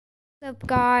What's up,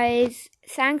 guys?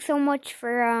 Thanks so much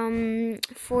for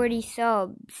 40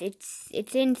 subs.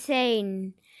 It's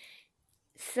insane.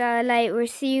 So like we're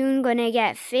soon gonna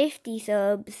get 50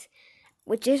 subs,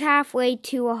 which is halfway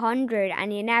to 100,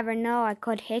 and you never know, I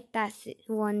could hit that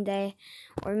one day,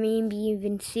 or maybe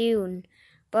even soon.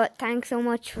 But thanks so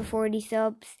much for 40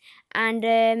 subs. And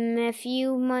a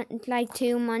few months, like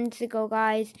 2 months ago,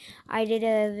 guys, I did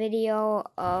a video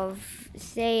of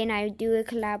saying I would do a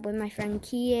collab with my friend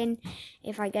Kian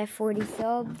if I get 40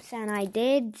 subs, and I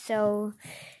did. So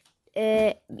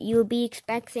you'll be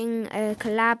expecting a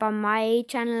collab on my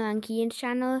channel and Kian's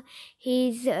channel.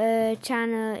 His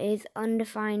channel is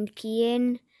Undefined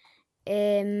Kian.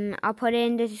 I'll put it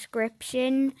in the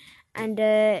description. And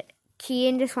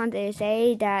Kian just wanted to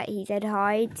say that he said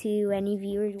hi to any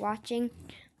viewers watching.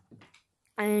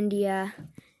 And yeah,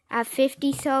 at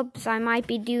 50 subs, I might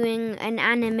be doing an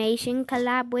animation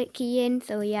collab with Kian.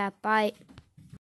 So yeah, bye.